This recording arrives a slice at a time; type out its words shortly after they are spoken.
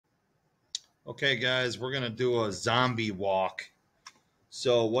Okay, guys, we're going to do a zombie walk.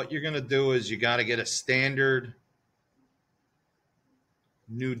 So what you're going to do is you got to get a standard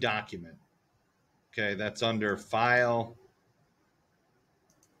new document. Okay, that's under File.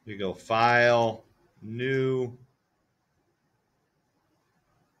 You go File, New,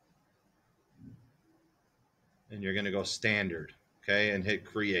 and you're going to go Standard. Okay, and hit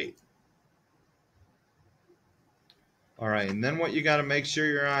Create. All right, and then what you got to make sure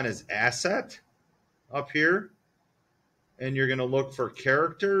you're on is Asset up here. And you're going to look for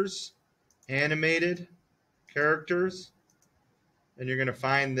Characters, Animated Characters. And you're going to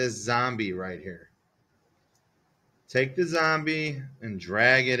find this zombie right here. Take the zombie and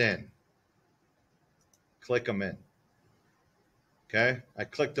drag it in. Click them in. Okay, I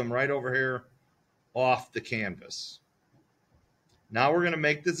clicked them right over here off the canvas. Now we're going to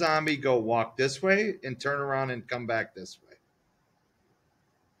make the zombie go walk this way and turn around and come back this way.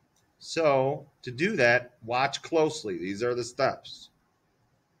 So to do that, watch closely. These are the steps.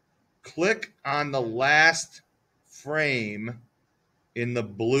 Click on the last frame in the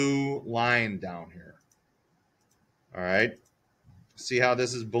blue line down here. All right. See how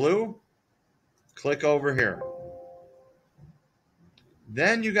this is blue? Click over here.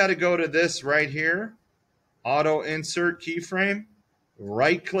 Then you got to go to this right here, auto insert keyframe,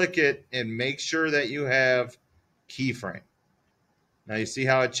 right click it and make sure that you have keyframe. Now you see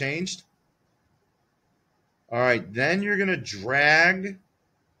how it changed? All right, then you're going to drag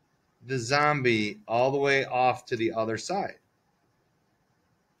the zombie all the way off to the other side.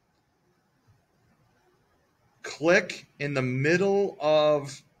 Click in the middle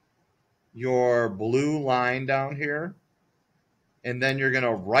of your blue line down here, and then you're going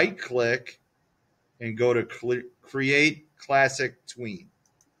to right click and go to Create Classic Tween.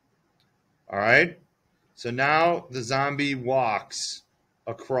 All right, so now the zombie walks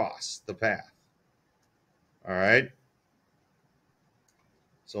across the path. All right,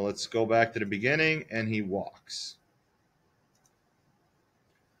 so let's go back to the beginning, and he walks.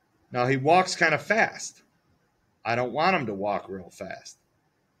 Now he walks kind of fast. I don't want him to walk real fast.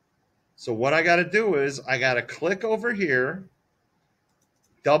 So what I got to do is I got to click over here,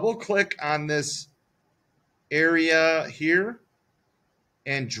 double click on this area here,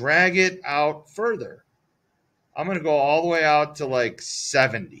 and drag it out further. I'm going to go all the way out to like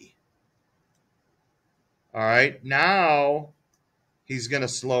 70. All right, now he's going to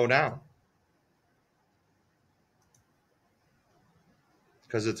slow down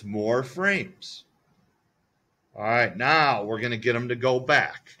because it's more frames. All right, now we're going to get him to go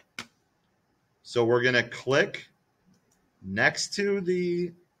back. So we're going to click next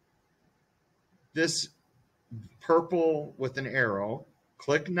to this purple with an arrow,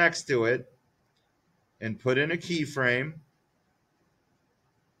 click next to it, and put in a keyframe.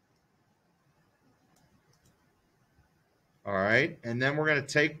 All right, and then we're going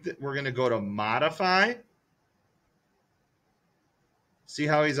to go to Modify. See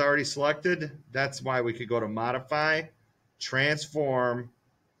how he's already selected? That's why we could go to Modify, Transform,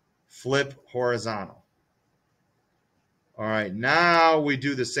 Flip Horizontal. All right, now we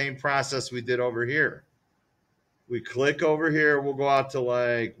do the same process we did over here. We click over here. We'll go out to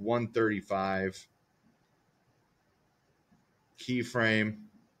like 135. Keyframe.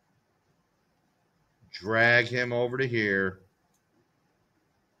 Drag him over to here.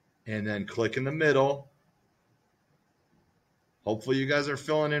 And then click in the middle. Hopefully you guys are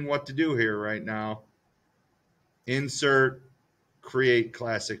filling in what to do here right now. Insert, Create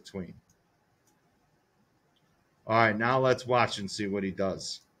Classic Tween. All right, now let's watch and see what he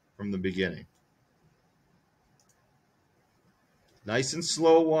does from the beginning. Nice and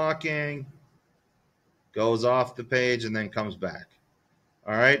slow walking. Goes off the page and then comes back.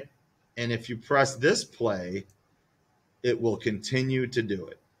 All right, and if you press this play, it will continue to do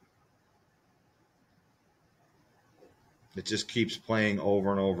it. It just keeps playing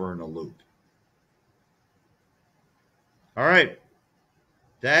over and over in a loop. All right.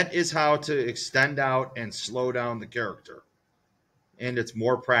 That is how to extend out and slow down the character. And it's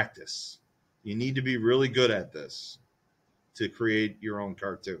more practice. You need to be really good at this to create your own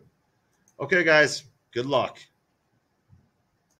cartoon. Okay, guys, good luck.